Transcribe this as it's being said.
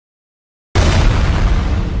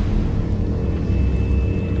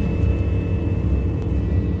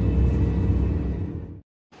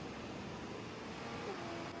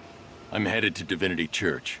I'm headed to Divinity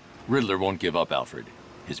Church. Riddler won't give up, Alfred.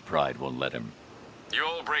 His pride won't let him.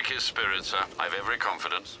 You'll break his spirit, sir. I've every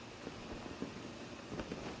confidence.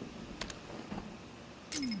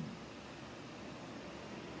 The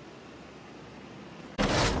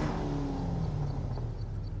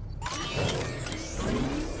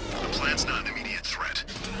plan's not an immediate threat.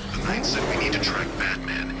 The Knight said we need to track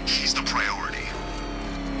Batman. He's the priority.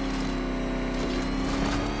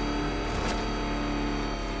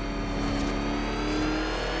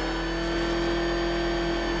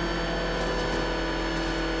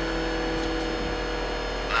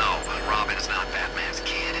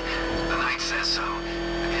 So,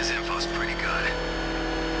 his info's pretty good.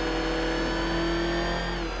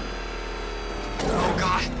 Oh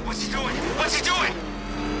God, what's he doing? What's he doing?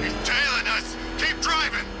 He's tailing us! Keep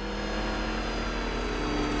driving!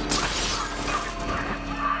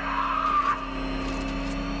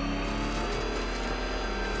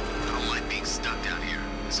 I don't like being stuck down here.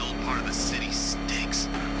 This old part of the city stinks.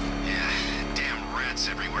 Yeah, damn rats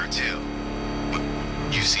everywhere too. But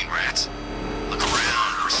you seen rats? Look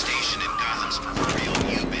around. We're stationed in Gotham's proverbial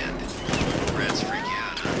U-bend. Rats freak you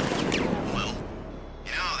out, huh? Well,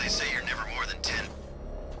 you know, they say you're never more than 10.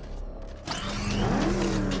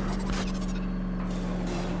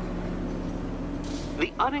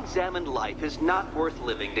 The unexamined life is not worth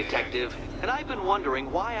living, Detective. And I've been wondering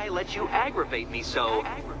why I let you aggravate me so.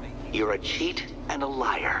 You're a cheat and a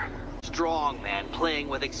liar. Strong man playing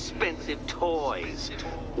with expensive toys.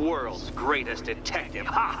 World's greatest detective.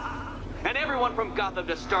 Ha! And everyone from Gotham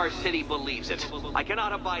to Star City believes it. I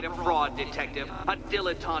cannot abide a fraud detective, a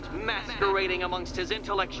dilettante masquerading amongst his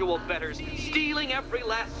intellectual betters, stealing every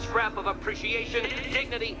last scrap of appreciation,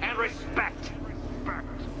 dignity, and respect.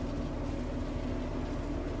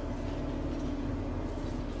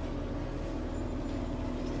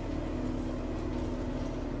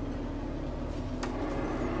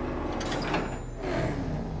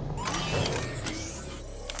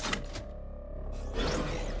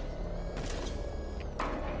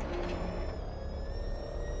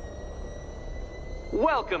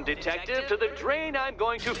 Welcome, Detective, to the drain I'm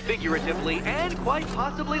going to figuratively and quite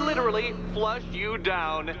possibly literally flush you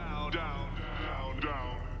down.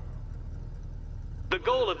 The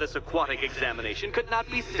goal of this aquatic examination could not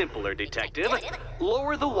be simpler, Detective.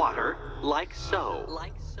 Lower the water, like so.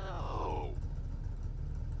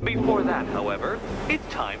 Before that, however, it's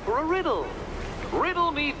time for a riddle.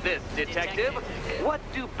 Riddle me this, Detective. What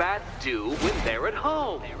do bats do when they're at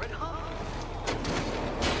home?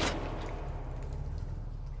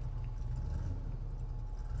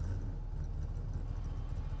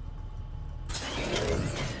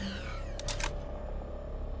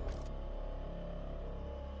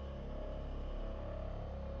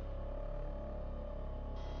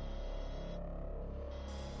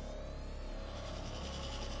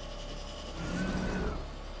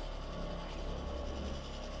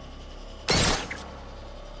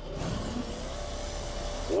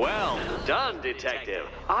 Well done, Detective.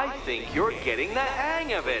 I think you're getting the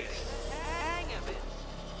hang of it.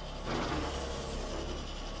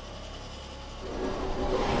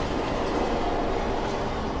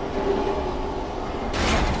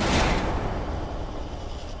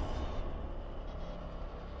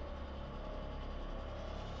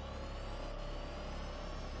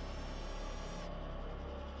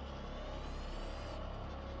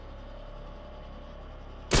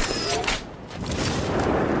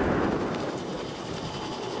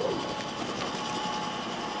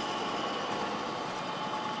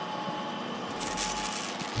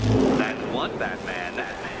 One Batman.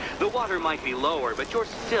 The water might be lower, but you're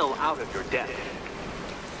still out of your depth.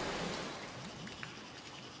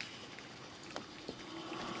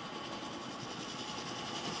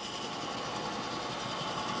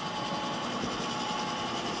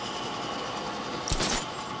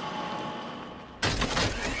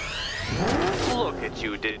 Look at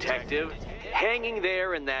you, Detective. Hanging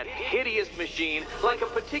there in that hideous machine like a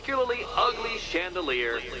particularly ugly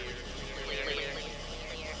chandelier.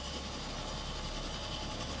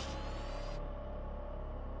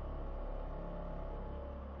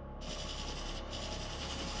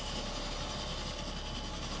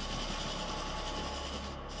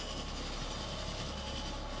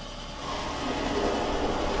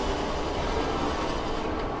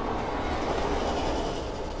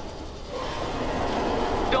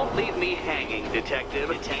 Don't leave me hanging, Detective.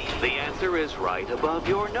 The answer is right above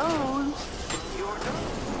your nose.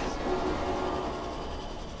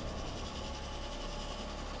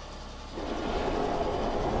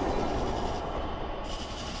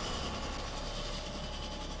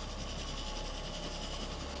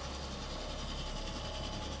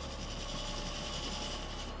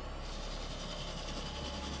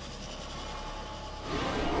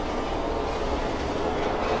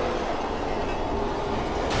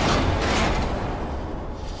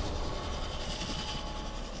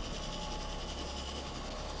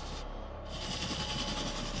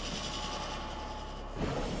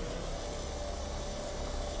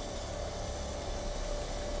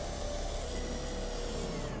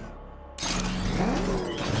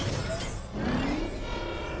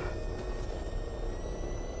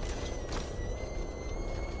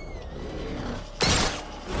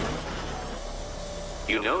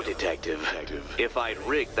 You know, Detective, if I'd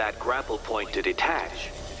rigged that grapple point to detach,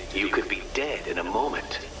 you could be dead in a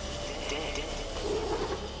moment.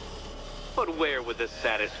 But where would the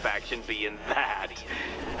satisfaction be in that?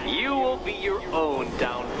 You will be your own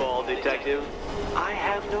downfall, Detective. I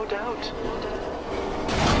have no doubt.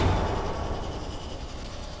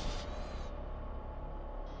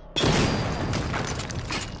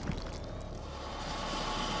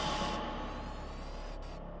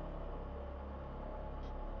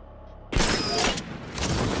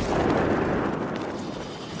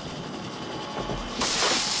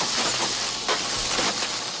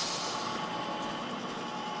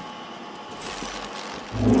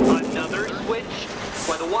 Another switch?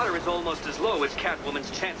 Why, the water is almost as low as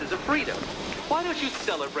Catwoman's chances of freedom. Why don't you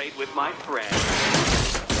celebrate with my friend?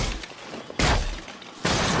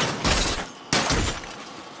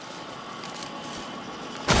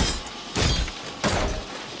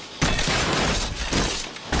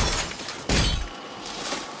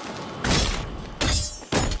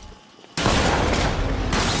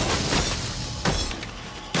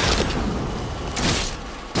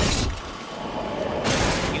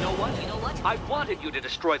 I wanted you to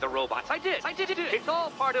destroy the robots. I did. It's all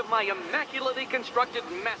part of my immaculately constructed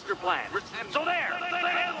master plan. So there.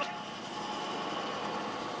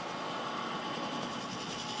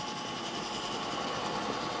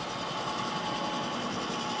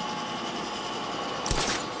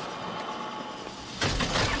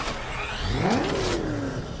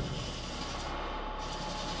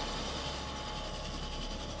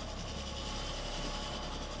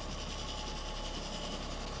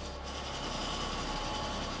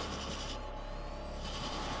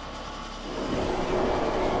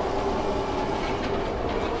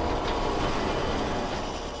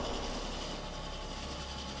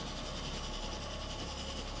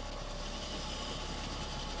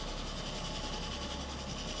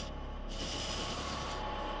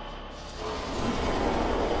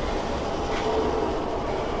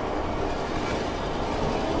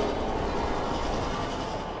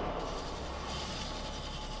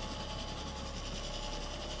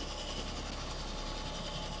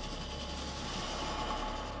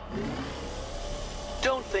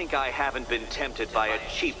 Don't think I haven't been tempted by a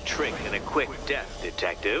cheap trick and a quick death,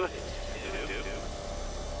 Detective.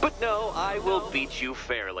 But no, I will beat you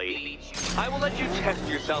fairly. I will let you test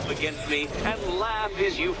yourself against me and laugh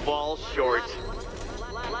as you fall short.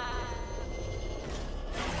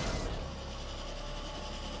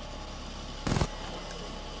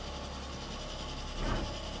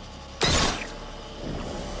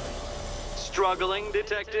 Struggling,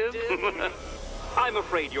 Detective? I'm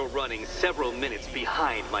afraid you're running several minutes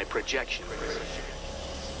behind my projections.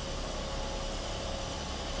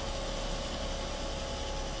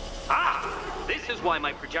 Ah! This is why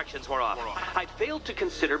my projections were off. I failed to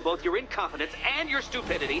consider both your incompetence and your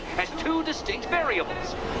stupidity as two distinct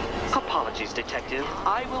variables. Apologies, Detective.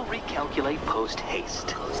 I will recalculate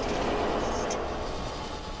post-haste.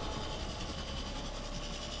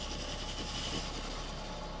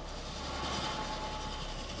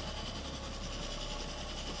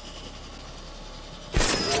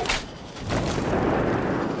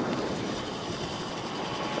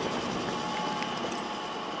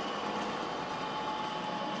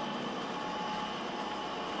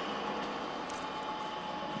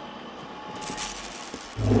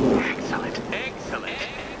 Excellent.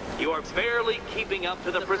 You are barely keeping up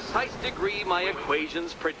to the precise degree my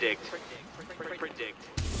equations predict.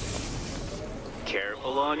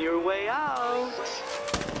 Careful on your way out.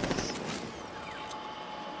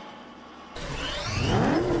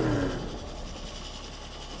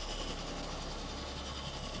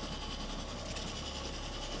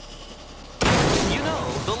 You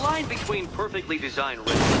know, the line between perfectly designed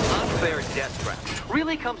risk and unfair death trap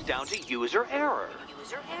really comes down to user error.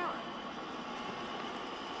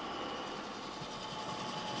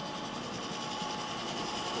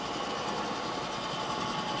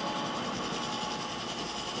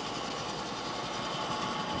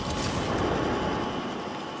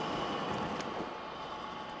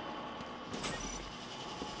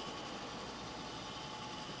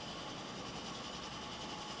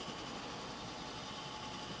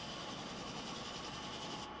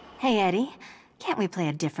 Hey, Eddie. Can't we play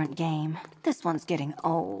a different game? This one's getting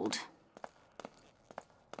old.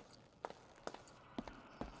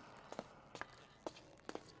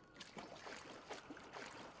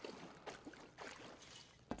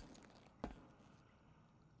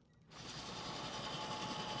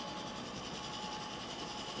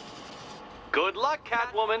 Good luck,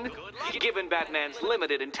 Catwoman. Given Batman's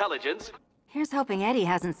limited intelligence. Here's hoping Eddie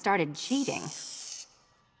hasn't started cheating.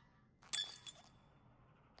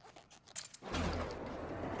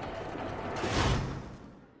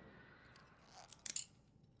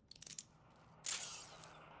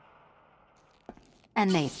 And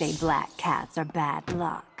they say black cats are bad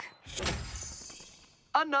luck.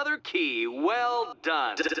 Another key, well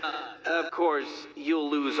done. Of course, you'll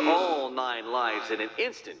lose all 9 lives in an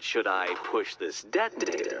instant should I push this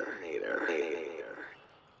detonator.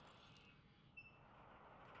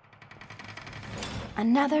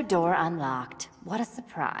 Another door unlocked. What a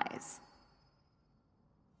surprise.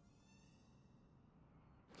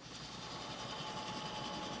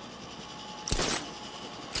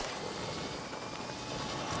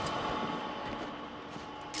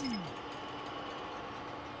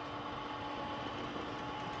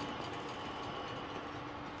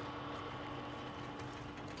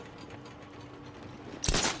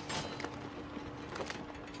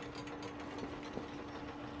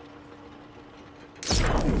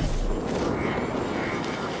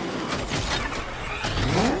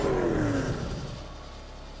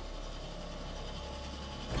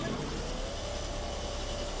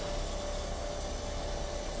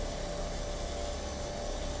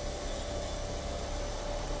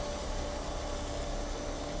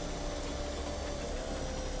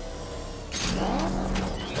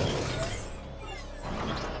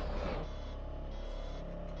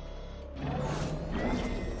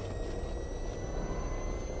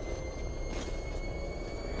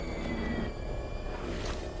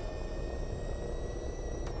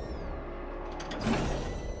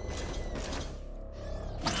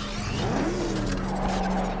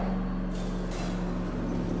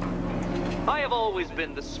 I've always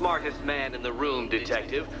been the smartest man in the room,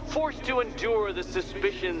 Detective, forced to endure the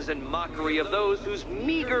suspicions and mockery of those whose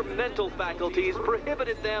meager mental faculties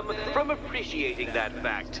prohibited them from appreciating that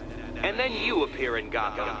fact. And then you appear in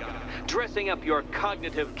Gotham, dressing up your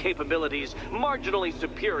cognitive capabilities, marginally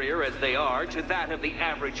superior as they are to that of the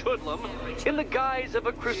average hoodlum, in the guise of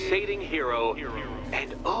a crusading hero.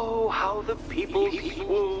 And oh, how the people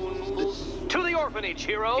swoon. To the orphanage,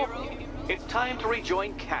 hero! It's time to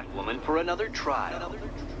rejoin Catwoman for another trial.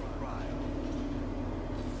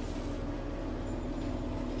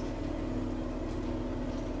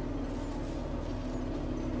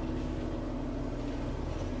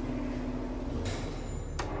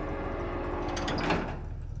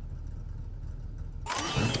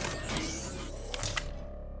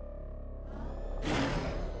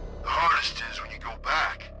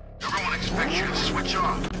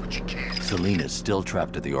 Selena's still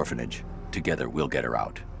trapped at the orphanage. Together, we'll get her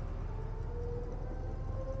out. To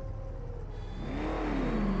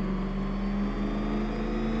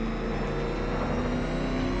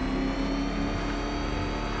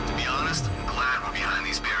be honest, I'm glad we're behind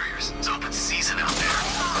these barriers. It's open season out there.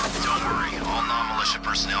 Don't worry, all non-militia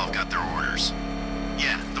personnel have got their orders.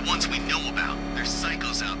 Yeah, the ones we know about. There's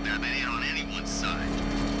psychos out there that ain't on anyone's side.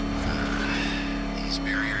 These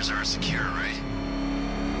barriers are secure, right?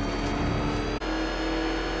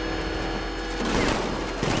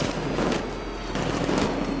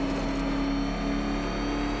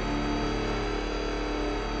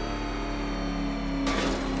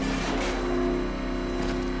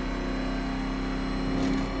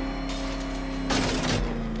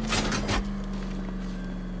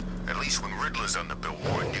 On the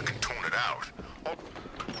billboard, you can tune it out. Oh.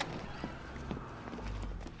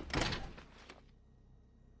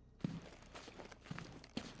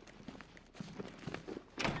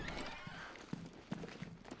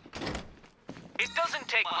 It doesn't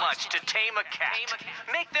take much to tame a cat.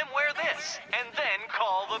 Make them wear this, and then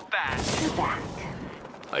call the bat. You're back.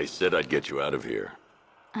 I said I'd get you out of here.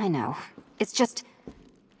 I know. It's just...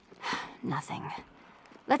 nothing.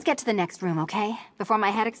 Let's get to the next room, okay? Before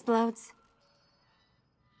my head explodes.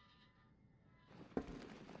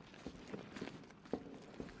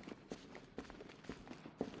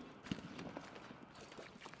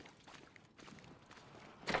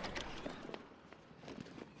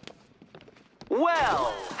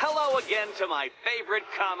 Well, hello again to my favorite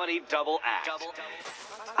comedy double act.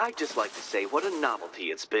 I'd just like to say what a novelty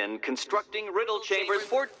it's been constructing riddle chambers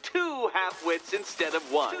for 2 half-wits instead of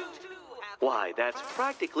 1. Why, that's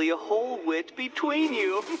practically a whole wit between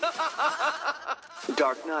you.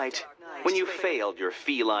 Dark Knight, when you failed your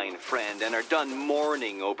feline friend and are done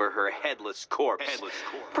mourning over her headless corpse,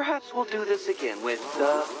 perhaps we'll do this again with,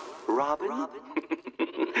 Robin?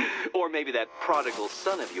 Or maybe that prodigal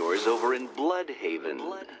son of yours over in Bloodhaven.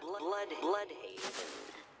 Bloodhaven.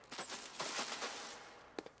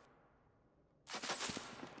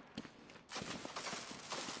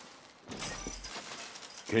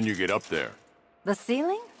 Can you get up there? The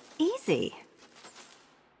ceiling? Easy.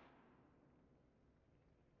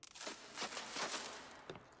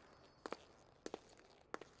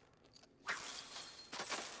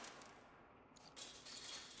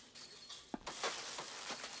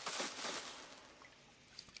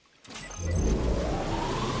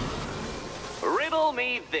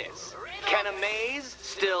 me this. Can a maze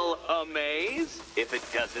still amaze if it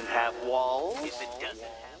doesn't have walls? If it doesn't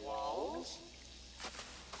have walls?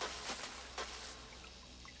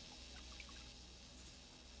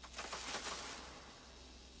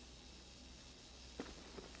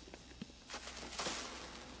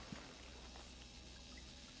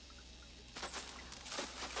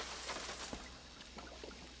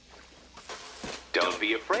 Don't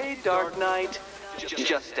be afraid, Dark Knight.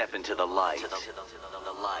 Just step into the light.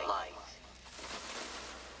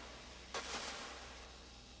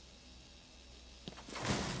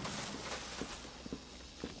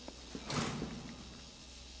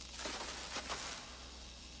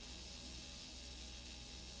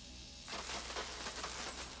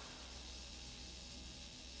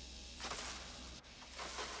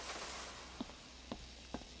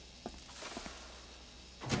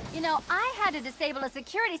 You know, I had to disable a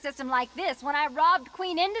security system like this when I robbed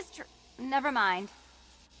Queen Industry. Never mind.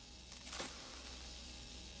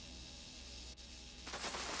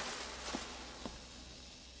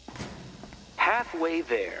 Halfway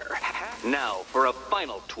there. Now for a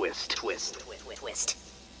final twist. Twist.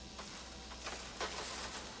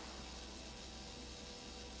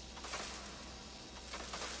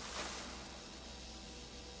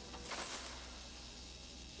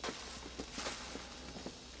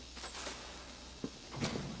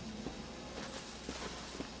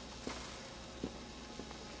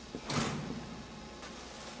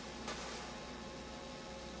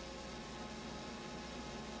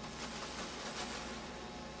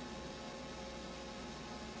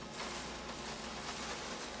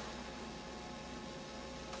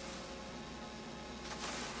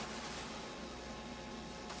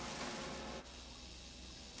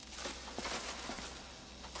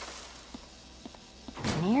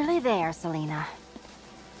 Nearly there, Selena.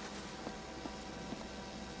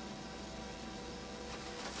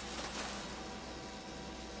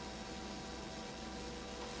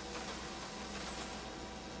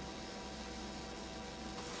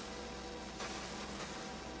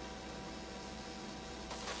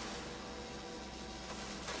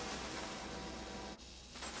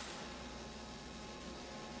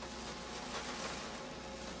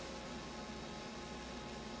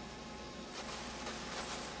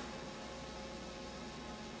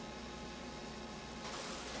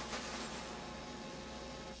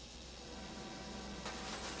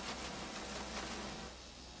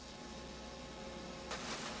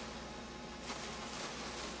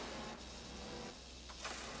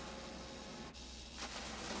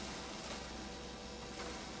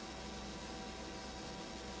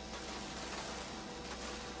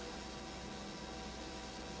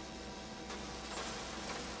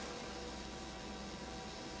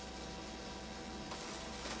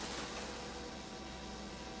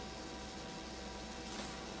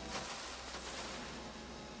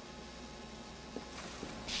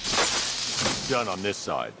 Done on this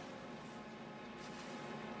side.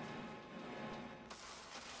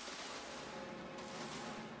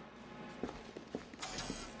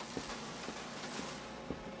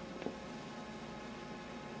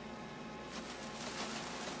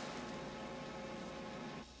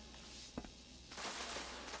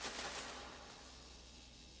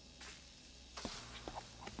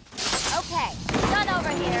 Okay, done over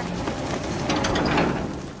here.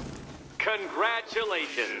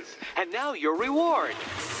 Congratulations. And now your reward.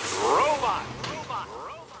 Robot.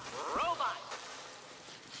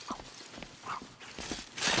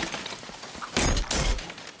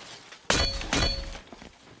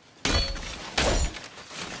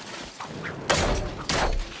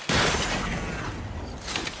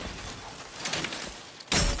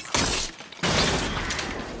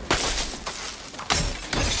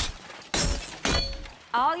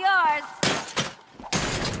 All yours.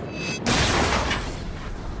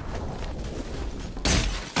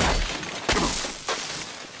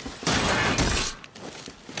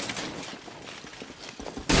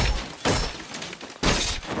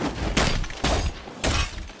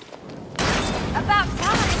 About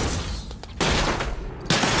time.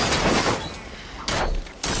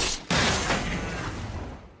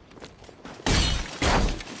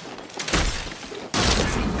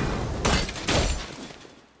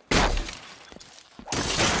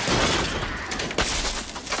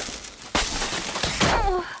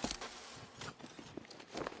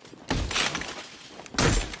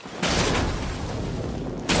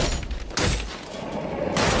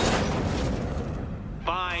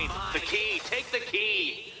 Fine. The key. Take the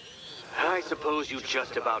key. I suppose you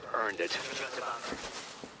just about earned it.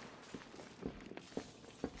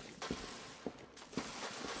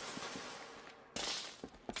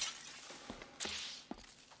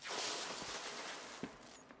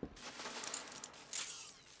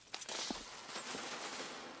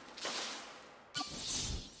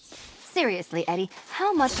 Seriously, Eddie,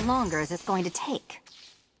 how much longer is this going to take?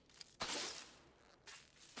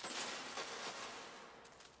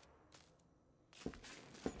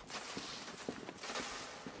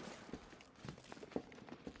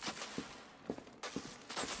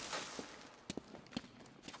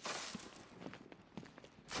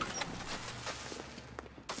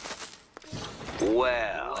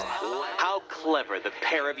 Well, how clever the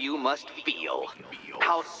pair of you must feel.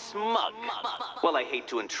 How smug. Well, I hate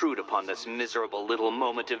to intrude upon this miserable little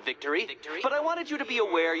moment of victory, but I wanted you to be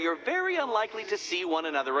aware you're very unlikely to see one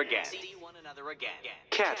another again.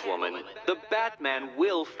 Catwoman, the Batman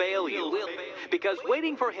will fail you, because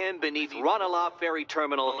waiting for him beneath Ranelagh Ferry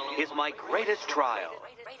Terminal is my greatest trial.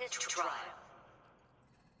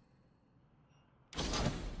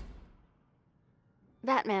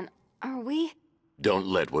 Batman, are we... Don't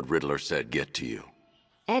let what Riddler said get to you.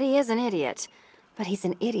 Eddie is an idiot, but he's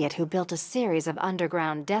an idiot who built a series of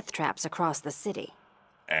underground death traps across the city.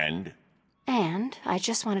 And? And I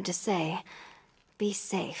just wanted to say, be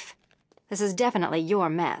safe. This is definitely your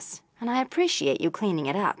mess, and I appreciate you cleaning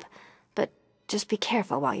it up, but just be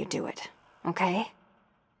careful while you do it, okay?